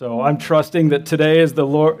So I'm trusting that today, as the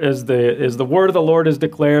Lord, as the word of the Lord is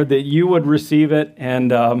declared, that you would receive it, and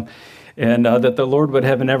that the Lord would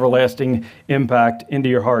have an everlasting impact into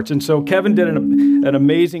your hearts. And so Kevin did an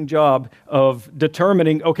amazing job of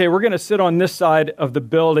determining, okay, we're going to sit on this side of the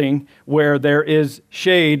building where there is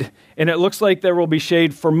shade, and it looks like there will be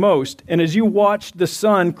shade for most. And as you watch the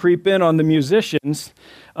sun creep in on the musicians,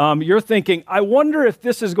 you're thinking, I wonder if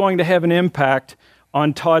this is going to have an impact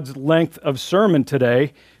on Todd's length of sermon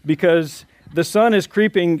today, because the sun is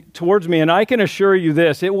creeping towards me, and I can assure you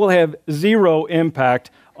this, it will have zero impact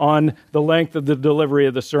on the length of the delivery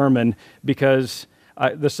of the sermon, because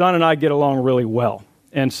the son and I get along really well.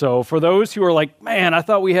 And so for those who are like, man, I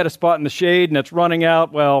thought we had a spot in the shade and it's running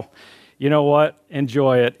out, well, you know what?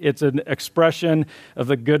 Enjoy it. It's an expression of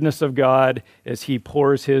the goodness of God as he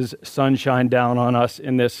pours his sunshine down on us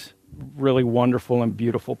in this really wonderful and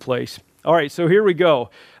beautiful place. All right, so here we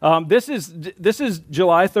go. This is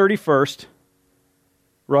July 31st,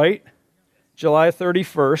 right? July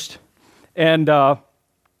 31st. And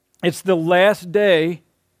it's the last day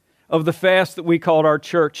of the fast that we called our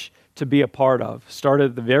church to be a part of.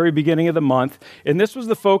 Started at the very beginning of the month. And this was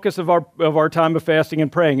the focus of our time of fasting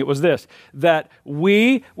and praying. It was this, that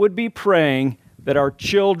we would be praying that our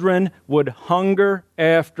children would hunger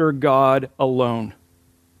after God alone.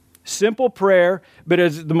 Simple prayer, but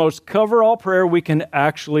it's the most cover-all prayer we can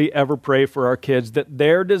actually ever pray for our kids, that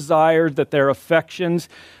their desires, that their affections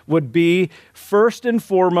would be first and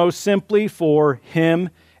foremost simply for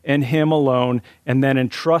Him and Him alone, and then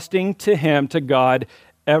entrusting to Him, to God,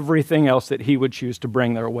 everything else that He would choose to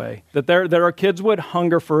bring their way. That our kids would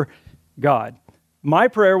hunger for God. My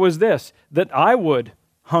prayer was this, that I would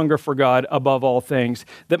hunger for God above all things,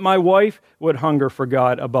 that my wife would hunger for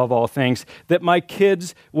God above all things, that my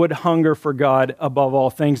kids would hunger for God above all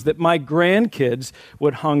things, that my grandkids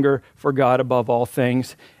would hunger for God above all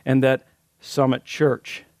things, and that Summit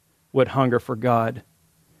Church would hunger for God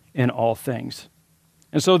in all things.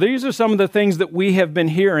 And so these are some of the things that we have been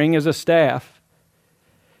hearing as a staff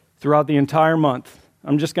throughout the entire month.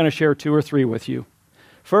 I'm just going to share 2 or 3 with you.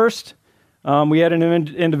 First, we had an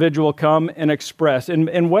individual come and express,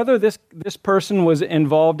 and whether this person was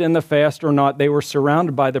involved in the fast or not, they were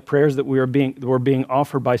surrounded by the prayers that were being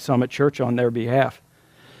offered by Summit Church on their behalf.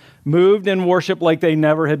 Moved in worship like they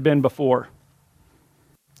never had been before.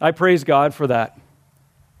 I praise God for that.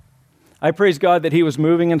 I praise God that He was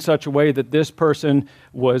moving in such a way that this person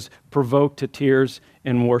was provoked to tears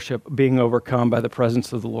in worship, being overcome by the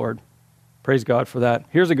presence of the Lord. Praise God for that.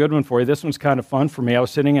 Here's a good one for you. This one's kind of fun for me. I was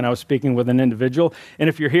sitting and I was speaking with an individual, and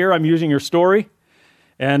if you're here, I'm using your story,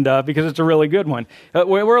 and because it's a really good one.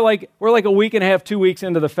 We're like a week and a half, 2 weeks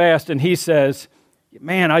into the fast, and he says,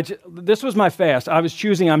 "Man, this was my fast. I was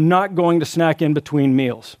choosing. I'm not going to snack in between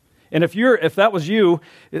meals." And if that was you,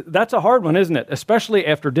 that's a hard one, isn't it? Especially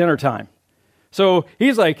after dinner time. So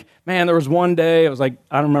he's like, "Man, there was one day. It was like,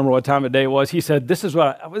 I don't remember what time of day it was." He said, "This is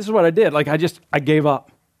what I did. Like I gave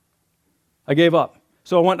up. I gave up.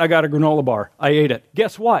 So I went and I got a granola bar. I ate it.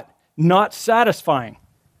 Guess what? Not satisfying.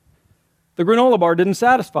 The granola bar didn't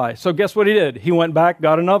satisfy. So guess what he did? He went back,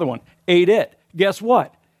 got another one, ate it. Guess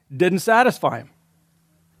what? Didn't satisfy him.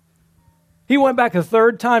 He went back a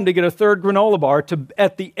third time to get a third granola bar, to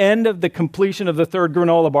at the end of the completion of the third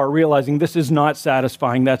granola bar, realizing this is not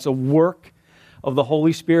satisfying. That's a work of the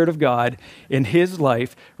Holy Spirit of God in his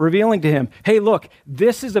life, revealing to him, hey, look,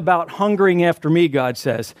 this is about hungering after me, God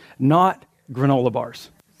says, not granola bars.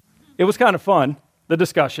 It was kind of fun, the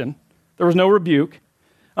discussion. There was no rebuke,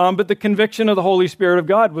 but the conviction of the Holy Spirit of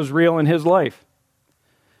God was real in his life.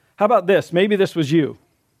 How about this? Maybe this was you.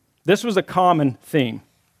 This was a common theme,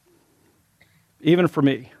 even for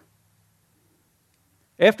me.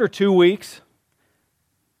 After 2 weeks,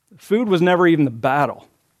 food was never even the battle.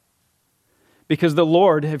 Because the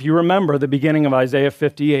Lord, if you remember the beginning of Isaiah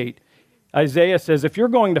 58, Isaiah says, if you're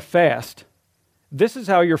going to fast, this is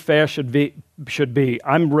how your fast should be.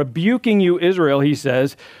 I'm rebuking you, Israel, he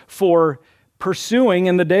says, for pursuing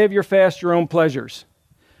in the day of your fast your own pleasures,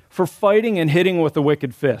 for fighting and hitting with a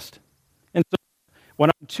wicked fist. And so when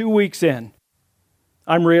I'm 2 weeks in,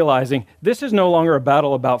 I'm realizing this is no longer a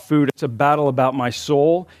battle about food. It's a battle about my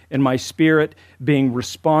soul and my spirit being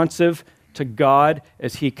responsive to God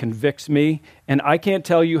as he convicts me. And I can't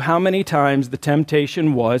tell you how many times the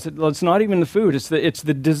temptation was, it's not even the food, it's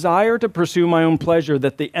the desire to pursue my own pleasure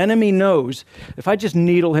that the enemy knows if I just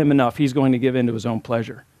needle him enough, he's going to give in to his own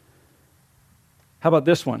pleasure. How about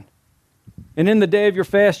this one? And in the day of your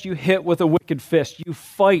fast, you hit with a wicked fist. You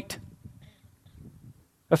fight.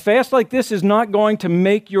 A fast like this is not going to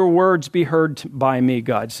make your words be heard by me,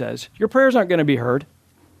 God says. Your prayers aren't going to be heard.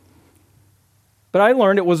 But I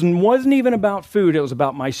learned it wasn't even about food. It was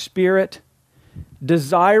about my spirit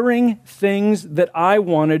desiring things that I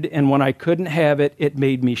wanted, and when I couldn't have it, it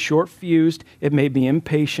made me short-fused. It made me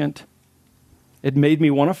impatient. It made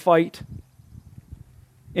me want to fight.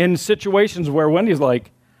 In situations where Wendy's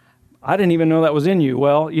like, I didn't even know that was in you.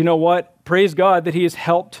 Well, you know what? Praise God that he has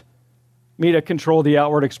helped me to control the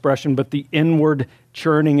outward expression, but the inward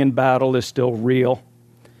churning in battle is still real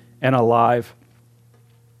and alive.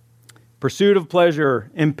 Pursuit of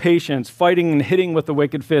pleasure, impatience, fighting and hitting with the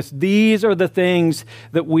wicked fist. These are the things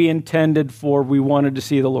that we wanted to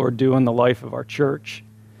see the Lord do in the life of our church.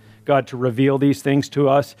 God, to reveal these things to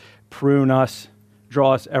us, prune us,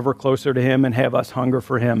 draw us ever closer to him, and have us hunger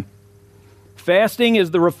for him. Fasting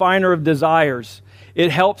is the refiner of desires.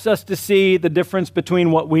 It helps us to see the difference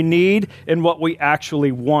between what we need and what we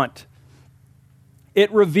actually want.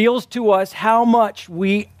 It reveals to us how much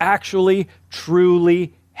we actually,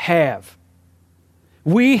 truly have.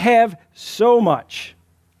 We have so much.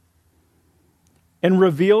 And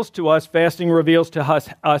fasting reveals to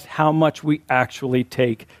us how much we actually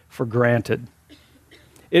take for granted.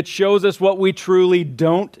 It shows us what we truly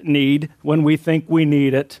don't need when we think we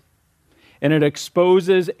need it. And it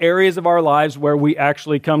exposes areas of our lives where we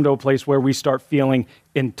actually come to a place where we start feeling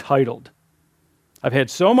entitled. I've had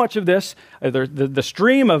so much of this. The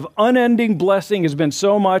stream of unending blessing has been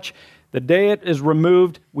so much. The day it is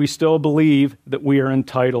removed, we still believe that we are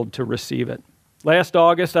entitled to receive it. Last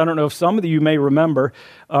August, I don't know if some of you may remember,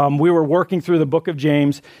 we were working through the book of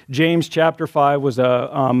James. James chapter 5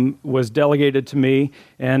 was delegated to me.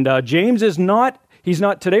 And James is not,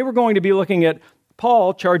 today we're going to be looking at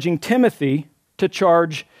Paul charging Timothy to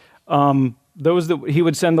charge those that he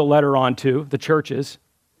would send the letter on to, the churches.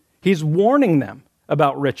 He's warning them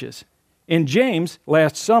about riches. In James,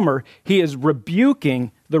 last summer, he is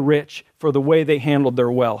rebuking the rich for the way they handled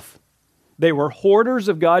their wealth. They were hoarders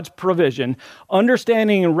of God's provision,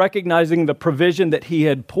 understanding and recognizing the provision that he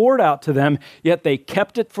had poured out to them, yet they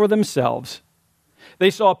kept it for themselves.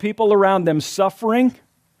 They saw people around them suffering,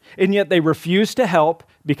 and yet they refused to help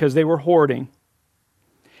because they were hoarding.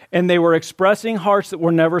 And they were expressing hearts that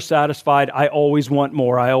were never satisfied. I always want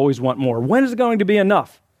more. I always want more. When is it going to be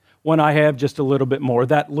enough? When I have just a little bit more.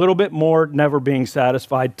 That little bit more never being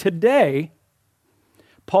satisfied. Today,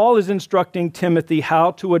 Paul is instructing Timothy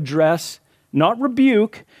how to address, not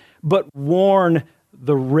rebuke, but warn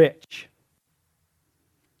the rich.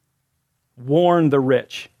 Warn the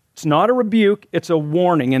rich. It's not a rebuke, it's a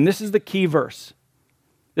warning. And this is the key verse.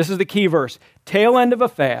 Tail end of a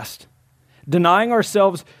fast. Denying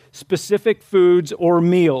ourselves specific foods or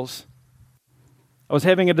meals. I was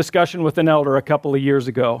having a discussion with an elder a couple of years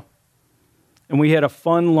ago, and we had a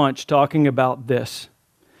fun lunch talking about this,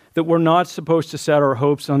 that we're not supposed to set our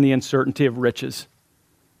hopes on the uncertainty of riches.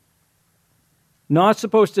 Not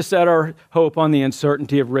supposed to set our hope on the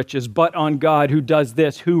uncertainty of riches, but on God who does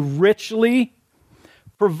this, who richly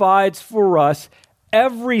provides for us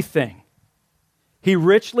everything. He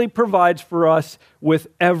richly provides for us with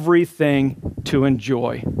everything to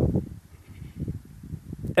enjoy.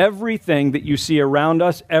 Everything that you see around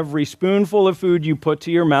us, every spoonful of food you put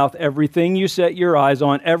to your mouth, everything you set your eyes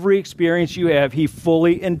on, every experience you have, he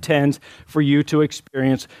fully intends for you to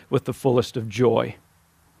experience with the fullest of joy.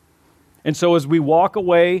 And so as we walk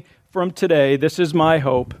away from today, this is my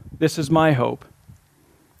hope.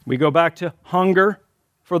 We go back to hunger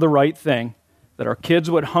for the right thing, that our kids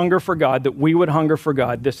would hunger for God, that we would hunger for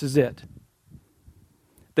God. This is it.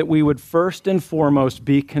 That we would first and foremost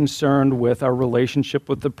be concerned with our relationship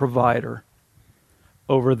with the provider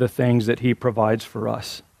over the things that he provides for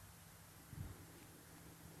us.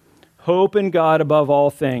 Hope in God above all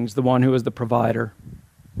things, the one who is the provider.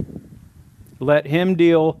 Let him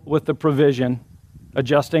deal with the provision,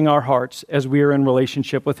 adjusting our hearts as we are in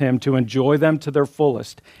relationship with him to enjoy them to their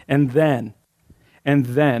fullest. And then,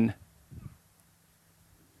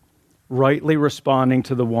 rightly responding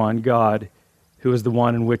to the one, God, who is the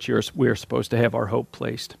one in which we are supposed to have our hope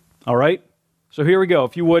placed. All right? So here we go.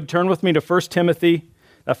 If you would, turn with me to 1 Timothy.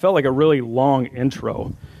 That felt like a really long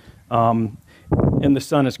intro. And the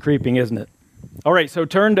sun is creeping, isn't it? All right, so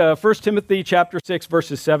turn to 1 Timothy chapter 6,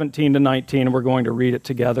 verses 17 to 19, and we're going to read it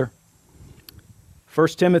together. 1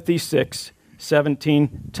 Timothy 6,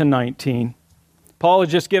 17 to 19. Paul has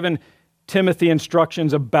just given Timothy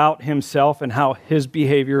instructions about himself and how his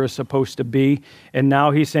behavior is supposed to be. And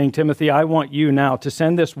now he's saying, Timothy, I want you now to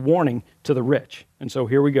send this warning to the rich. And so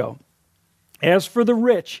here we go. As for the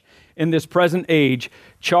rich in this present age,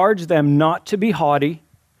 charge them not to be haughty,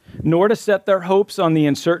 nor to set their hopes on the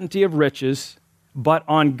uncertainty of riches, but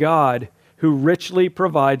on God, who richly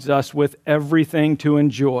provides us with everything to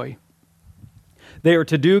enjoy. They are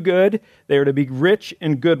to do good. They are to be rich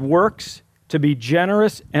in good works, to be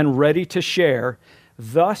generous and ready to share,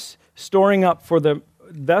 thus storing up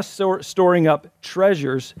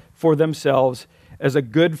treasures for themselves as a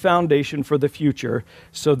good foundation for the future,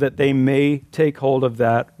 so that they may take hold of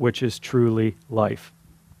that which is truly life.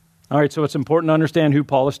 All right, so it's important to understand who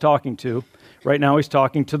Paul is talking to. Right now he's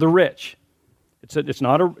talking to the rich. It's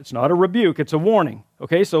not a rebuke, it's a warning.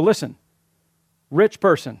 Okay, so listen. Rich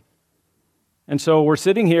person. And so we're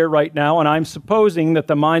sitting here right now, and I'm supposing that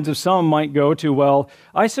the minds of some might go to, well,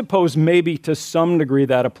 I suppose maybe to some degree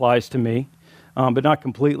that applies to me, but not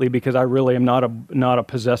completely, because I really am not a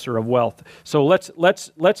possessor of wealth. So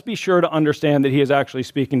let's be sure to understand that he is actually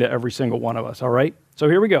speaking to every single one of us. All right. So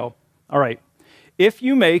here we go. All right. If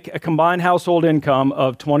you make a combined household income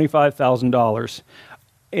of $25,000,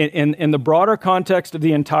 in the broader context of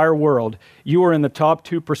the entire world, you are in the top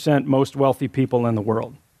 2% most wealthy people in the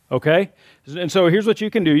world. Okay? And so here's what you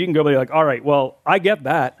can do. You can go be like, all right, well, I get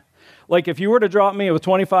that. Like if you were to drop me with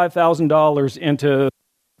 $25,000 into the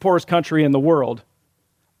poorest country in the world,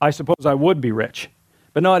 I suppose I would be rich.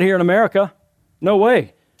 But not here in America. No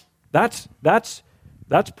way. That's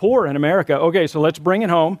poor in America. Okay, so let's bring it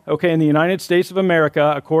home. Okay, in the United States of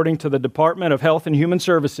America, according to the Department of Health and Human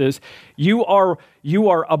Services, you are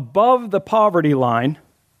above the poverty line,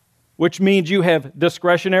 which means you have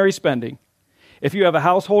discretionary spending, if you have a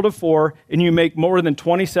household of 4 and you make more than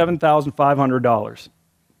 $27,500.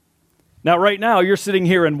 Now, right now, you're sitting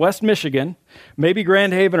here in West Michigan, maybe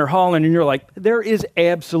Grand Haven or Holland, and you're like, there is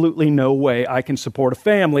absolutely no way I can support a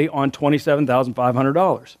family on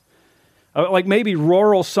 $27,500. Like maybe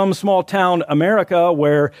rural, some small town America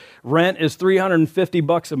where rent is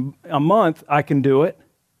 $350 a month, I can do it.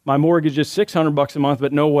 My mortgage is $600 a month,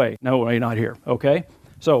 but no way, not here, okay?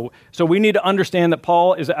 So we need to understand that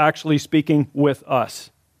Paul is actually speaking with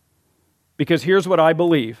us. Because here's what I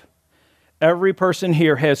believe. Every person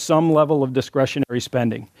here has some level of discretionary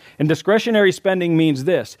spending. And discretionary spending means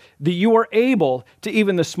this, that you are able to,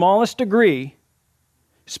 even the smallest degree,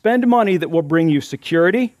 spend money that will bring you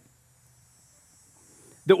security,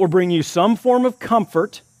 that will bring you some form of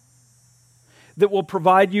comfort, that will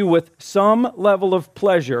provide you with some level of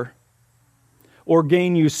pleasure, or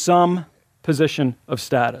gain you some position of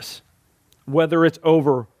status. Whether it's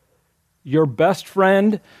over your best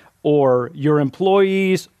friend, or your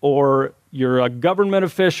employees, or you're a government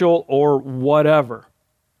official, or whatever.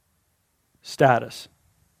 Status.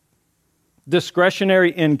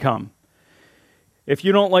 Discretionary income. If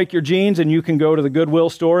you don't like your jeans and you can go to the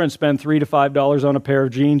Goodwill store and spend $3 to $5 on a pair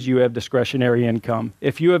of jeans, you have discretionary income.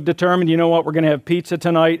 If you have determined, you know what, we're going to have pizza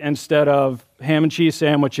tonight instead of ham and cheese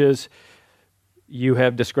sandwiches, you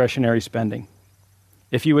have discretionary spending.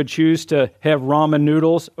 If you would choose to have ramen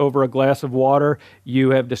noodles over a glass of water,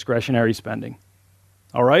 you have discretionary spending.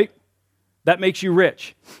 All right? That makes you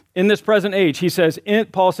rich. In this present age,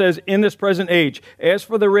 Paul says, in this present age, as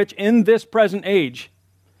for the rich in this present age,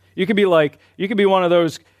 you could be one of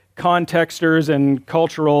those contexters and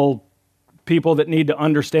cultural people that need to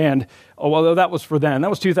understand, oh, well, that was for then. That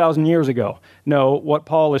was 2,000 years ago. No, what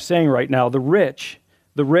Paul is saying right now, the rich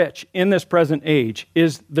in this present age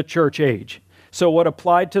is the church age. So what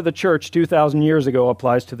applied to the church 2,000 years ago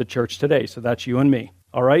applies to the church today. So that's you and me.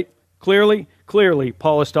 All right? Clearly,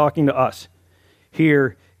 Paul is talking to us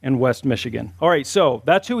here in West Michigan. All right, so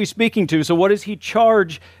that's who he's speaking to. So what does he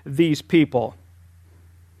charge these people?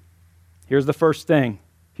 Here's the first thing.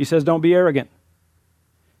 He says, don't be arrogant.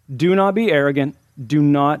 Do not be arrogant. Do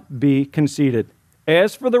not be conceited.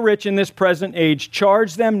 As for the rich in this present age,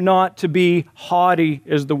 charge them not to be haughty,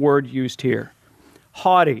 is the word used here.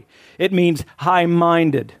 Haughty. It means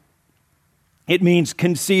high-minded. It means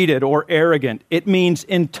conceited or arrogant. It means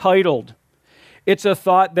entitled. It's a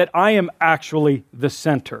thought that I am actually the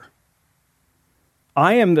center.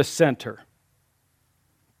 I am the center.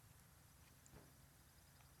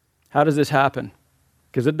 How does this happen?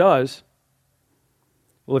 Because it does.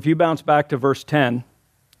 Well, if you bounce back to verse 10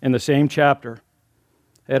 in the same chapter,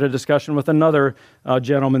 I had a discussion with another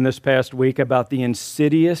gentleman this past week about the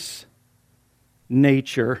insidious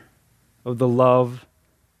nature of the love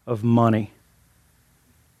of money.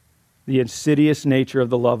 The insidious nature of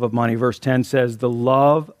the love of money. Verse 10 says, the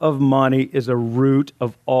love of money is a root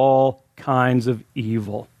of all kinds of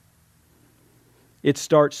evil. It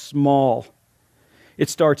starts small. It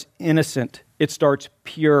starts innocent. It starts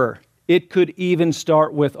pure. It could even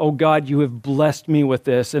start with, oh God, you have blessed me with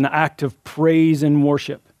this, an act of praise and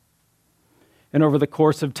worship. And over the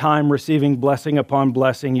course of time, receiving blessing upon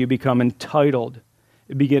blessing, you become entitled.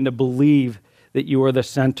 You begin to believe that you are the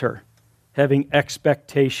center, having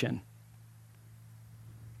expectation.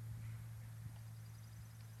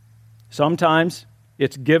 Sometimes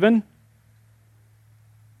it's given.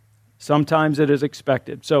 Sometimes it is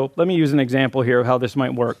expected. So let me use an example here of how this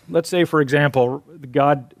might work. Let's say, for example,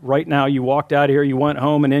 God, right now, you walked out of here, you went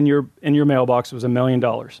home, and in your mailbox was $1 million.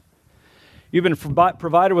 You've been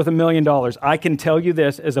provided with $1 million. I can tell you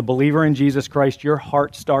this, as a believer in Jesus Christ, your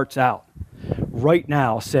heart starts out right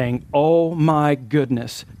now saying, oh my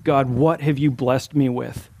goodness, God, what have you blessed me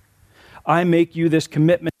with? I make you this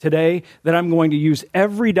commitment today that I'm going to use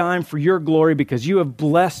every dime for your glory because you have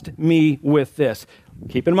blessed me with this.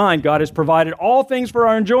 Keep in mind, God has provided all things for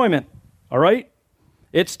our enjoyment, all right?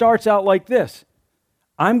 It starts out like this.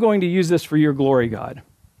 I'm going to use this for your glory, God.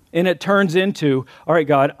 And it turns into, all right,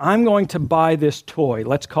 God, I'm going to buy this toy.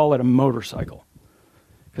 Let's call it a motorcycle,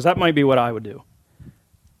 because that might be what I would do.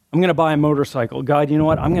 I'm going to buy a motorcycle. God, you know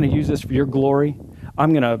what? I'm going to use this for your glory.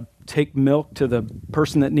 I'm going to take milk to the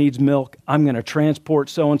person that needs milk. I'm going to transport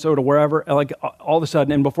so-and-so to wherever. Like all of a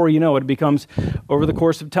sudden, and before you know it, it becomes, over the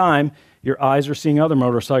course of time, your eyes are seeing other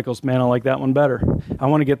motorcycles. Man, I like that one better. I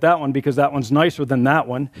want to get that one because that one's nicer than that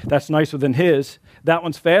one. That's nicer than his. That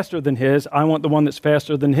one's faster than his. I want the one that's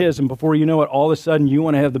faster than his. And before you know it, all of a sudden, you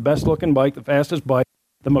want to have the best looking bike, the fastest bike,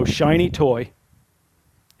 the most shiny toy.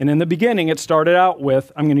 And in the beginning, it started out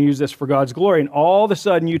with, I'm going to use this for God's glory. And all of a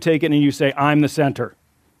sudden, you take it and you say, I'm the center.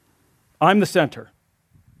 I'm the center.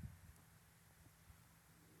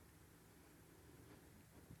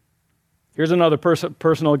 Here's another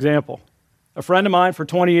personal example. A friend of mine, for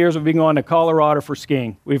 20 years, we've been going to Colorado for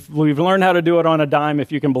skiing. We've learned how to do it on a dime,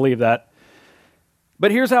 if you can believe that.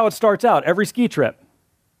 But here's how it starts out, every ski trip.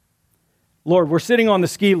 Lord, we're sitting on the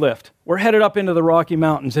ski lift. We're headed up into the Rocky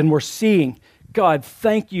Mountains, and we're seeing, God,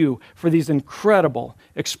 thank you for these incredible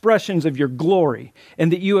expressions of your glory,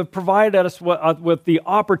 and that you have provided us with the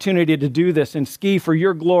opportunity to do this and ski for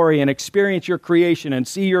your glory and experience your creation and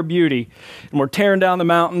see your beauty. And we're tearing down the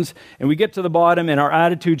mountains, and we get to the bottom, and our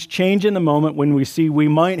attitudes change in the moment when we see we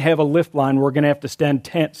might have a lift line we're going to have to stand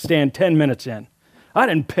 10 minutes in. I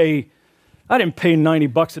didn't pay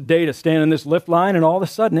 $90 a day to stand in this lift line, and all of a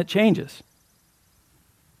sudden it changes.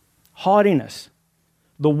 Haughtiness.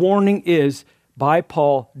 The warning is, by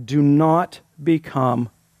Paul, do not become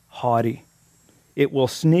haughty. It will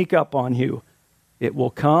sneak up on you. It will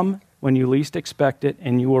come when you least expect it,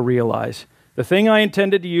 and you will realize the thing I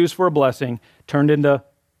intended to use for a blessing turned into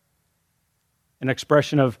an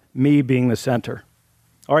expression of me being the center.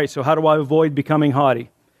 All right, so how do I avoid becoming haughty?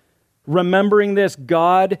 Remembering this,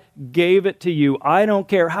 God gave it to you. I don't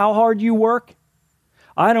care how hard you work.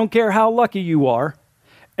 I don't care how lucky you are.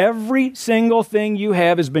 Every single thing you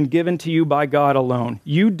have has been given to you by God alone.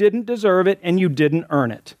 You didn't deserve it, and you didn't earn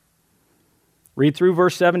it. Read through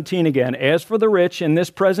verse 17 again. As for the rich in this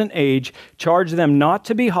present age, charge them not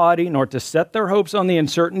to be haughty, nor to set their hopes on the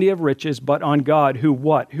uncertainty of riches, but on God, who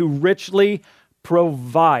what? Who richly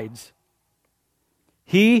provides.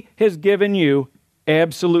 He has given you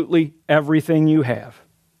absolutely everything you have.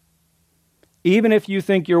 Even if you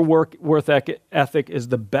think your work ethic is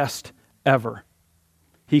the best ever,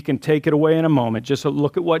 He can take it away in a moment. Just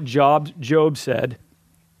look at what Job said.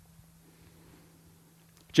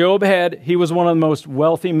 He was one of the most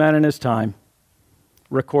wealthy men in his time,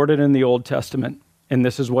 recorded in the Old Testament. And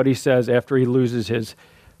this is what he says after he loses his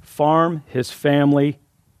farm, his family,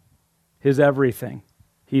 his everything.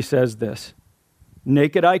 He says this,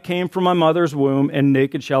 naked I came from my mother's womb, and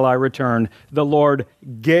naked shall I return. The Lord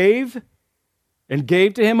gave, and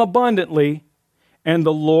gave to him abundantly, and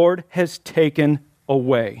the Lord has taken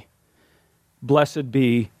away. Blessed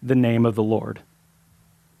be the name of the Lord.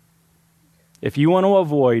 If you want to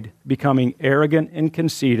avoid becoming arrogant and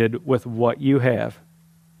conceited with what you have,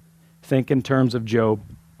 think in terms of Job.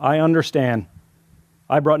 I understand.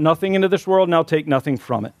 I brought nothing into this world, and I'll take nothing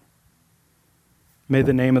from it. May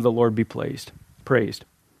the name of the Lord be praised.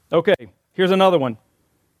 Okay, here's another one.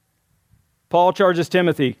 Paul charges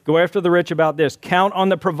Timothy, go after the rich about this. Count on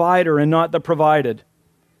the provider and not the provided.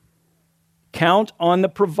 Count on the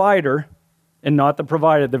provider and not the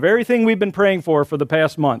provided. The very thing we've been praying for the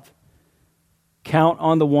past month. Count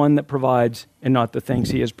on the one that provides and not the things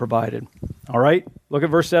he has provided. All right? Look at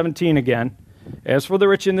verse 17 again. As for the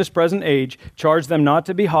rich in this present age, charge them not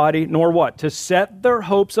to be haughty, nor what? To set their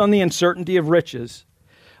hopes on the uncertainty of riches,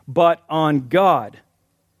 but on God.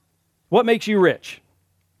 What makes you rich?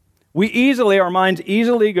 Our minds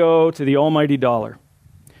easily go to the almighty dollar.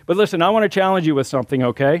 But listen, I want to challenge you with something,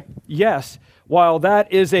 okay? Yes, while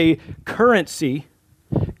that is a currency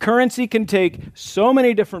can take so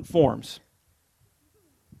many different forms.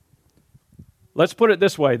 Let's put it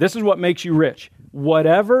this way. This is what makes you rich.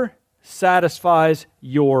 Whatever satisfies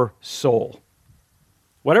your soul.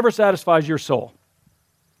 Whatever satisfies your soul.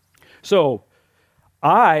 So,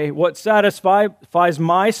 what satisfies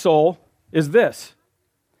my soul is this.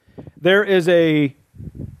 There is a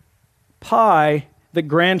pie that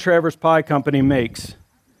Grand Traverse Pie Company makes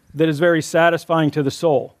that is very satisfying to the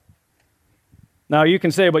soul. Now, you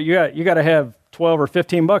can say, but you got to have $12 or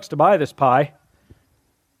 $15 to buy this pie.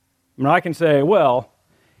 I can say, well,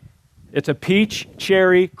 it's a peach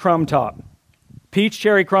cherry crumb top. Peach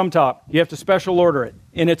cherry crumb top. You have to special order it,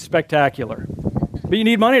 and it's spectacular. But you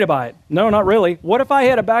need money to buy it. No, not really. What if I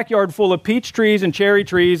had a backyard full of peach trees and cherry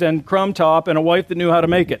trees and crumb top and a wife that knew how to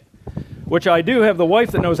make it? Which I do have the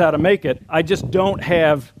wife that knows how to make it. I just don't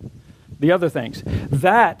have the other things.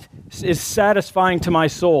 That is satisfying to my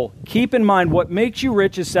soul. Keep in mind, what makes you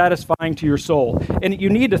rich is satisfying to your soul. And you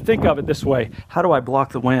need to think of it this way. How do I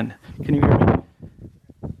block the wind? Can you hear me?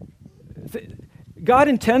 God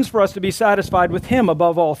intends for us to be satisfied with Him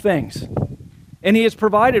above all things. And He has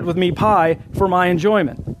provided with me pie for my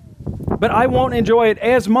enjoyment. But I won't enjoy it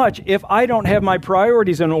as much if I don't have my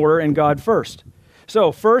priorities in order and God first.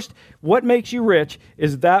 So first, what makes you rich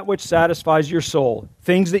is that which satisfies your soul.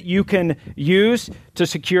 Things that you can use to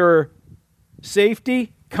secure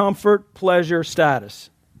safety, comfort, pleasure,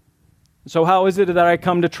 status. So how is it that I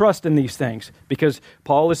come to trust in these things? Because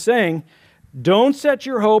Paul is saying, don't set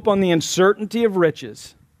your hope on the uncertainty of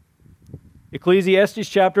riches. Ecclesiastes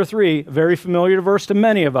chapter 3, a very familiar verse to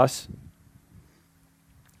many of us.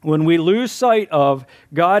 When we lose sight of,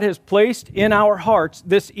 God has placed in our hearts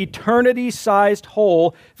this eternity-sized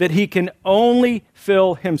hole that He can only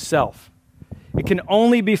fill Himself. It can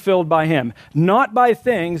only be filled by Him. Not by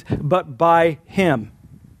things, but by Him.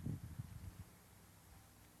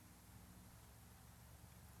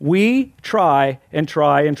 We try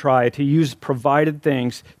to use provided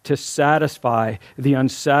things to satisfy the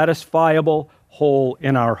unsatisfiable hole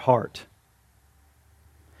in our heart.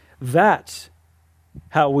 That's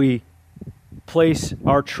how we place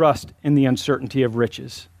our trust in the uncertainty of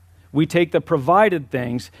riches. We take the provided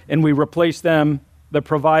things and we replace them, the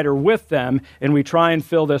provider with them, and we try and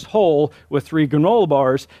fill this hole with 3 granola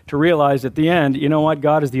bars to realize at the end, you know what?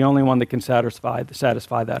 God is the only one that can satisfy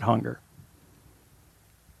that hunger.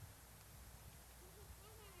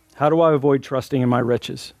 How do I avoid trusting in my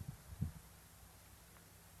riches?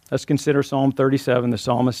 Let's consider Psalm 37. The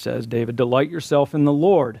psalmist says, David, delight yourself in the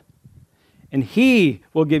Lord, and He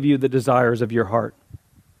will give you the desires of your heart.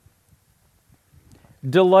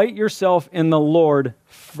 Delight yourself in the Lord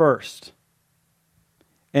first,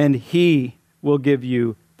 and He will give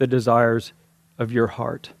you the desires of your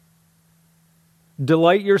heart.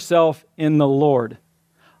 Delight yourself in the Lord.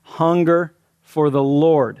 Hunger for the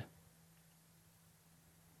Lord.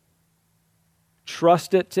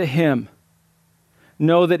 Trust it to Him.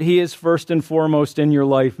 Know that He is first and foremost in your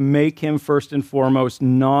life. Make Him first and foremost,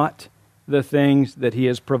 not the things that He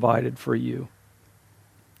has provided for you.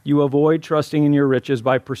 You avoid trusting in your riches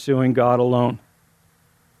by pursuing God alone.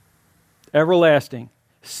 Everlasting,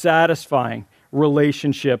 satisfying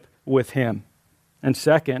relationship with Him. And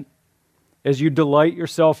second, as you delight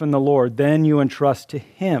yourself in the Lord, then you entrust to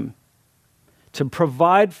Him to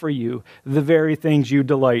provide for you the very things you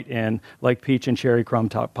delight in, like peach and cherry crumb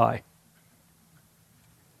top pie.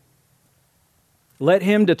 Let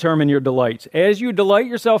Him determine your delights. As you delight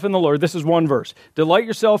yourself in the Lord, this is one verse, delight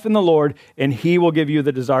yourself in the Lord, and He will give you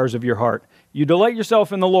the desires of your heart. You delight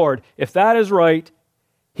yourself in the Lord. If that is right,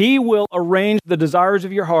 He will arrange the desires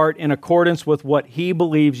of your heart in accordance with what He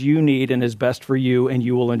believes you need and is best for you, and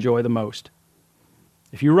you will enjoy the most.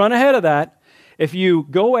 If you run ahead of that, if you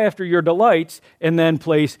go after your delights and then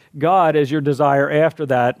place God as your desire after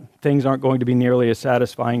that, things aren't going to be nearly as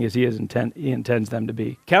satisfying as He intends them to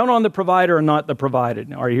be. Count on the provider and not the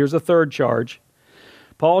provided. All right, here's a third charge.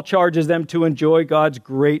 Paul charges them to enjoy God's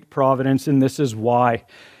great providence, and this is why.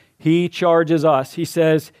 He charges us. He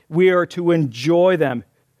says we are to enjoy them.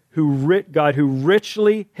 God who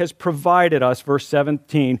richly has provided us, verse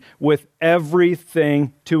 17, with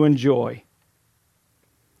everything to enjoy.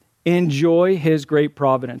 Enjoy His great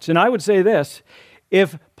providence. And I would say this,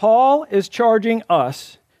 if Paul is charging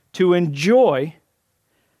us to enjoy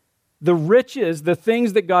the riches, the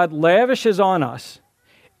things that God lavishes on us,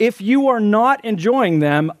 if you are not enjoying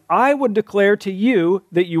them, I would declare to you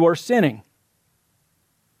that you are sinning.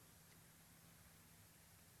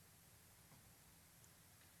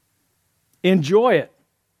 Enjoy it.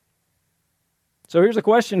 So here's a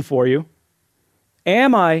question for you.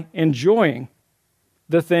 Am I enjoying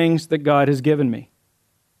the things that God has given me?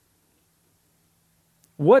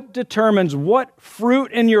 What determines, what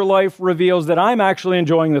fruit in your life reveals that I'm actually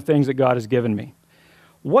enjoying the things that God has given me?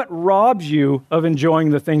 What robs you of enjoying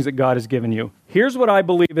the things that God has given you? Here's what I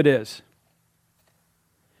believe it is.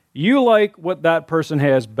 You like what that person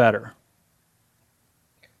has better.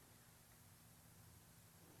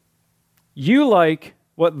 You like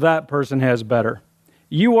what that person has better.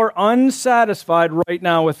 You are unsatisfied right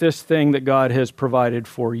now with this thing that God has provided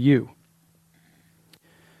for you.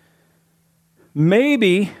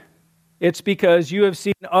 Maybe it's because you have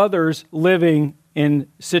seen others living in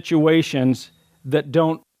situations that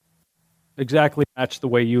don't exactly match the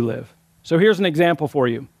way you live. So here's an example for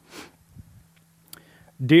you.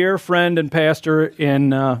 Dear friend and pastor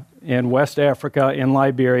in West Africa, in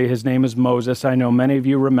Liberia, his name is Moses. I know many of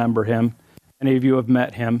you remember him. Many of you have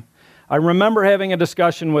met him. I remember having a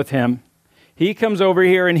discussion with him. He comes over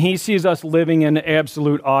here and he sees us living in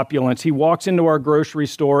absolute opulence. He walks into our grocery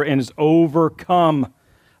store and is overcome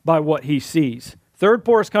by what he sees. Third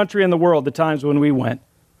poorest country in the world, the times when we went.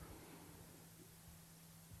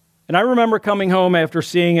 And I remember coming home after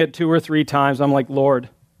seeing it 2 or 3 times. I'm like, Lord,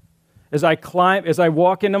 as I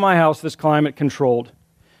walk into my house that's climate controlled,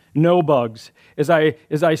 no bugs. As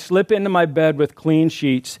I slip into my bed with clean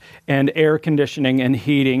sheets and air conditioning and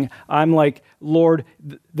heating, I'm like, Lord,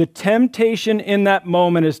 the temptation in that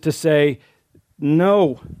moment is to say,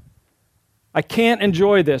 no, I can't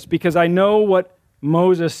enjoy this because I know what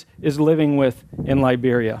Moses is living with in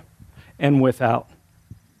Liberia and without.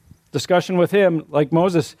 Discussion with him, like,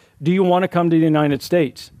 Moses, do you want to come to the United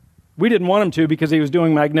States? We didn't want him to because he was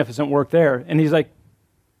doing magnificent work there. And he's like,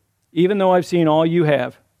 even though I've seen all you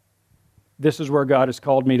have, this is where God has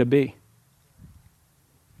called me to be.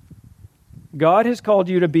 God has called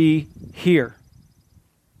you to be here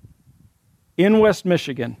in West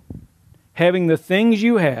Michigan, having the things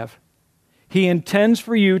you have. He intends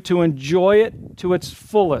for you to enjoy it to its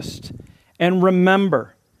fullest. And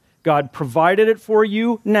remember, God provided it for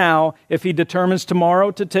you now. If he determines tomorrow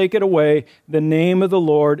to take it away, the name of the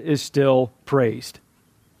Lord is still praised.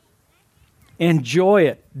 Enjoy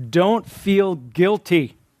it. Don't feel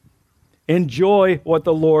guilty. Enjoy what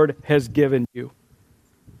the Lord has given you.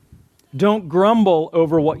 Don't grumble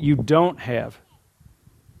over what you don't have.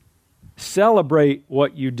 Celebrate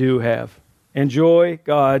what you do have. Enjoy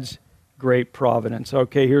God's great providence.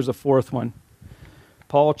 Okay, here's a fourth one.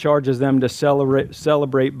 Paul charges them to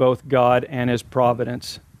celebrate both God and his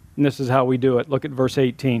providence. And this is how we do it. Look at verse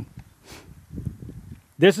 18.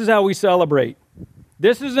 This is how we celebrate.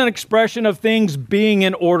 This is an expression of things being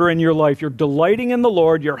in order in your life. You're delighting in the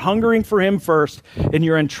Lord, you're hungering for him first, and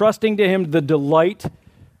you're entrusting to him the delight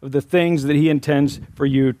of the things that he intends for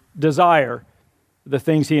you, desire, the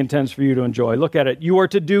things he intends for you to enjoy. Look at it. You are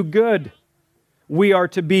to do good. We are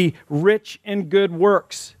to be rich in good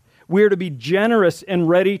works. We are to be generous and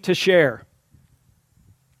ready to share.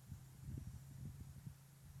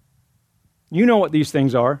 You know what these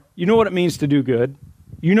things are. You know what it means to do good.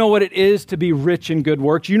 You know what it is to be rich in good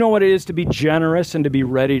works. You know what it is to be generous and to be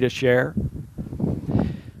ready to share.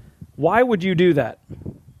 Why would you do that?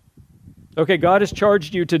 Okay, God has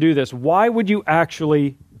charged you to do this. Why would you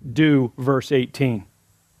actually do verse 18?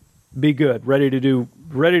 Be good, ready to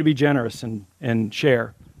be generous and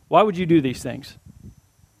share. Why would you do these things?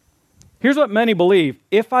 Here's what many believe.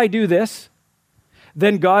 If I do this,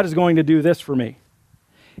 then God is going to do this for me.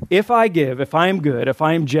 If I give, if I am good, if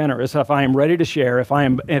I am generous, if I am ready to share, if I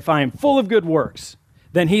am full of good works,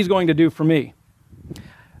 then he's going to do for me.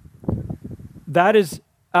 That is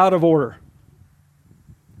out of order.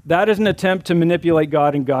 That is an attempt to manipulate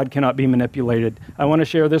God, and God cannot be manipulated. I want to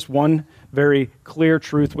share this one very clear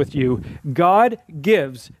truth with you. God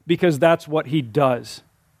gives because that's what he does,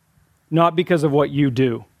 not because of what you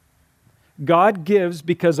do. God gives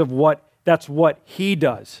because of that's what he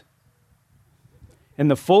does. And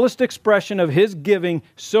the fullest expression of his giving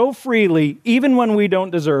so freely, even when we don't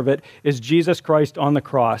deserve it, is Jesus Christ on the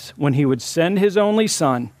cross, when he would send his only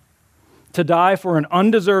Son to die for an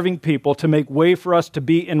undeserving people, to make way for us to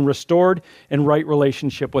be in restored and right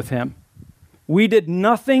relationship with him. We did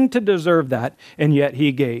nothing to deserve that, and yet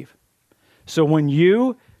he gave. So when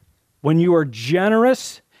you are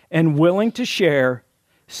generous and willing to share,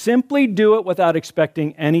 simply do it without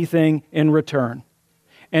expecting anything in return,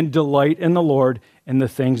 and delight in the Lord and the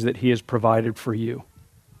things that he has provided for you.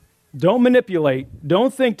 Don't manipulate.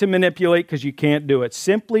 Don't think to manipulate because you can't do it.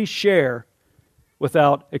 Simply share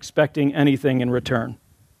without expecting anything in return.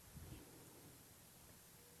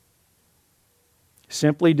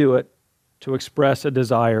 Simply do it to express a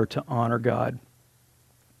desire to honor God.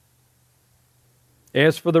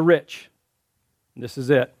 As for the rich, this is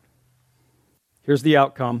it. Here's the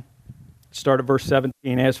outcome. Start at verse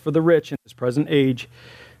 17. As for the rich in this present age,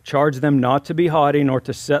 charge them not to be haughty, nor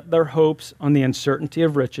to set their hopes on the uncertainty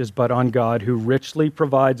of riches, but on God, who richly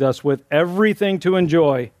provides us with everything to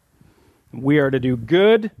enjoy. We are to do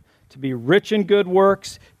good, to be rich in good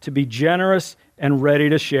works, to be generous and ready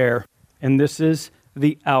to share. And this is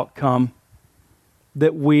the outcome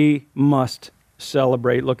that we must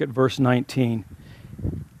celebrate. Look at verse 19.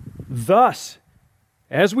 Thus,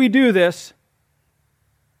 as we do this,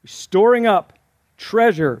 storing up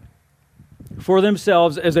treasure for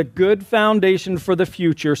themselves as a good foundation for the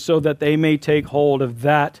future, so that they may take hold of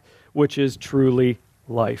that which is truly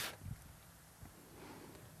life.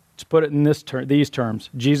 Let's put it in these terms.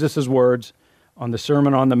 Jesus' words on the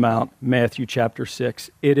Sermon on the Mount, Matthew chapter 6.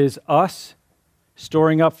 It is us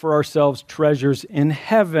storing up for ourselves treasures in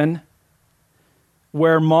heaven,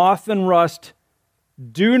 where moth and rust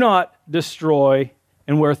do not destroy,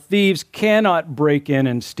 and where thieves cannot break in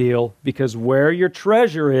and steal, because where your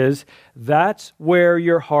treasure is, that's where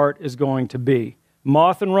your heart is going to be.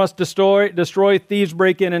 Moth and rust destroy, thieves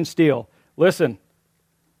break in and steal. Listen,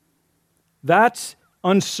 that's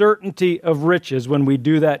uncertainty of riches when we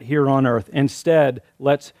do that here on earth. Instead,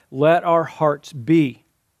 let's let our hearts be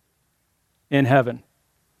in heaven,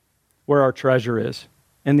 where our treasure is.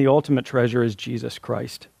 And the ultimate treasure is Jesus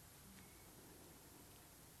Christ.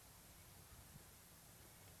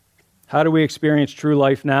 How do we experience true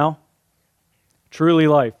life now? Truly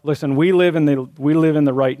life. Listen, we live in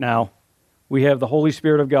the right now. We have the Holy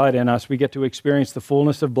Spirit of God in us. We get to experience the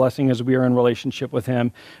fullness of blessing as we are in relationship with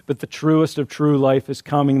Him. But the truest of true life is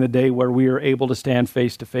coming, the day where we are able to stand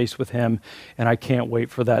face to face with Him. And I can't wait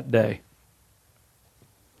for that day.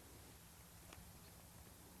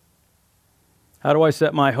 How do I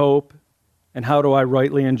set my hope? And how do I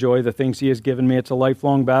rightly enjoy the things He has given me? It's a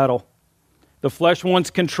lifelong battle. The flesh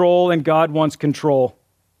wants control and God wants control.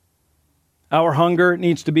 Our hunger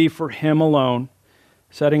needs to be for Him alone,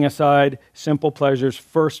 setting aside simple pleasures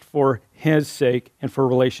first for His sake and for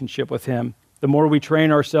relationship with Him. The more we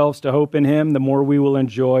train ourselves to hope in Him, the more we will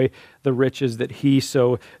enjoy the riches that He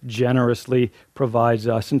so generously provides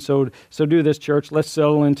us. And so do this, church. Let's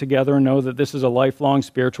settle in together and know that this is a lifelong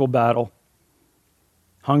spiritual battle.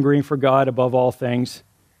 Hungering for God above all things,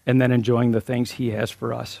 and then enjoying the things He has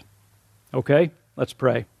for us. Okay? Let's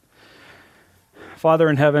pray. Father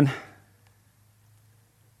in heaven,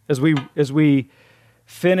 as we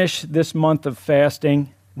finish this month of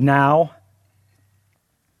fasting now,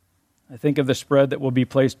 I think of the spread that will be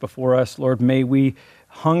placed before us. Lord, may we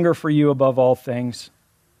hunger for You above all things.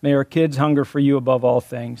 May our kids hunger for You above all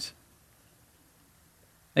things.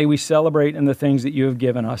 May we celebrate in the things that You have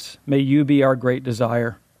given us. May You be our great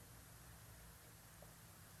desire.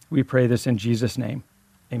 We pray this in Jesus' name.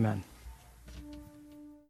 Amen.